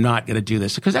ridiculous. I am not going to do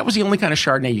this, because that was the only kind of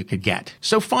Chardonnay you could get.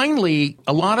 So finally,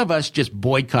 a lot of us just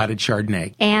boycotted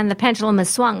Chardonnay. And the pendulum has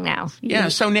swung now. Yeah,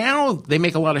 so now they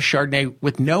make a lot of Chardonnay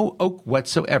with no oak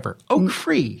whatsoever.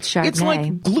 Oak-free. Chardonnay. It's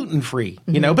like gluten-free,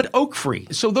 but oak-free.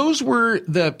 So those were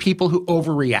the people who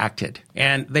overreacted,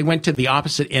 and they went to the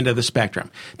opposite end of the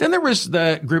spectrum. Then there was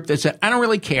the group that said, I don't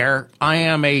really care. I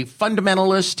am a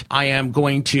fundamentalist. I am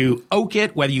going to oak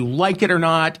it, whether you like it or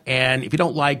not, and if you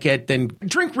don't like it, then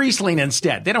drink Riesling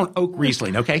instead. They don't oak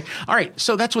Riesling, okay? All right,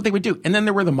 so that's what they would do. And then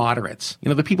there were the moderates,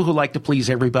 the people who like to please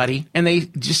everybody, and they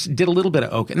just did a little bit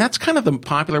of oak. And that's kind of the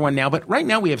popular one now, but right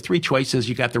now we have three choices.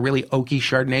 You got the really oaky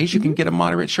Chardonnays. You can get a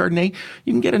moderate Chardonnay.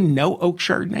 You can get a no oak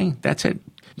Chardonnay. That's it.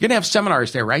 You're going to have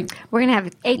seminars there, right? We're going to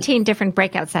have 18 different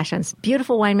breakout sessions,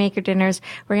 beautiful winemaker dinners.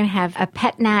 We're going to have a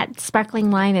pet nat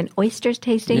sparkling wine and oysters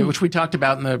tasting. Yeah, which we talked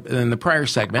about in the prior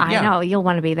segment. I know. You'll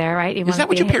want to be there, right? Is that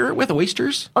what you pair it with,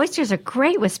 oysters? Oysters are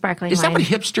great with sparkling wine. Is that what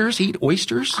hipsters eat,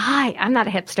 oysters? I'm not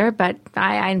a hipster, but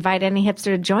I invite any hipster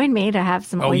to join me to have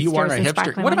some oysters. Oh, you are a and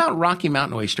hipster. What wine. about Rocky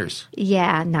Mountain oysters?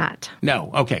 Yeah, not.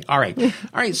 No. Okay. All right. All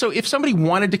right. So if somebody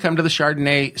wanted to come to the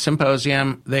Chardonnay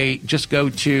Symposium, they just go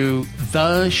to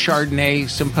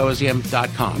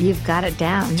thechardonnaysymposium.com. You've got it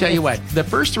down. Tell you what, the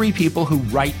first three people who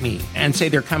write me and say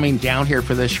they're coming down here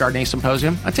for this Chardonnay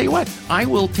Symposium, I'll tell you what, I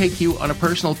will take you on a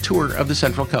personal tour of the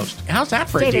Central Coast. How's that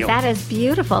for a David, deal? that is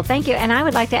beautiful. Thank you. And I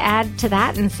would like to add to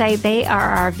that and say they are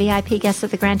our VIP guests at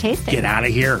the Grand Tasting. Get out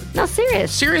of here. No,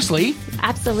 serious. Seriously?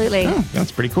 Absolutely. Oh,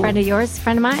 that's pretty cool. Friend of yours,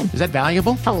 friend of mine. Is that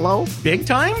valuable? Hello. Big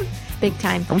time? Big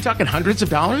time. Are we talking hundreds of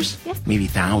dollars? Yeah. Maybe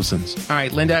thousands. All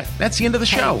right, Linda, that's the end of the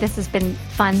show. This has been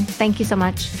fun. Thank you so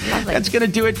much. Lovely. That's going to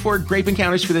do it for Grape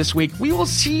Encounters for this week. We will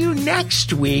see you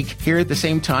next week here at the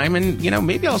same time. And,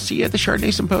 maybe I'll see you at the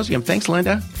Chardonnay Symposium. Thanks,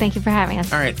 Linda. Thank you for having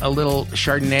us. All right, a little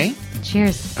Chardonnay.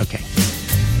 Cheers. Okay.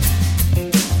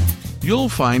 You'll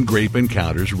find Grape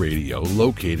Encounters Radio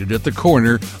located at the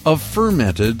corner of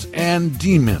fermented and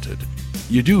demented.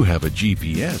 You do have a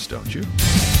GPS, don't you?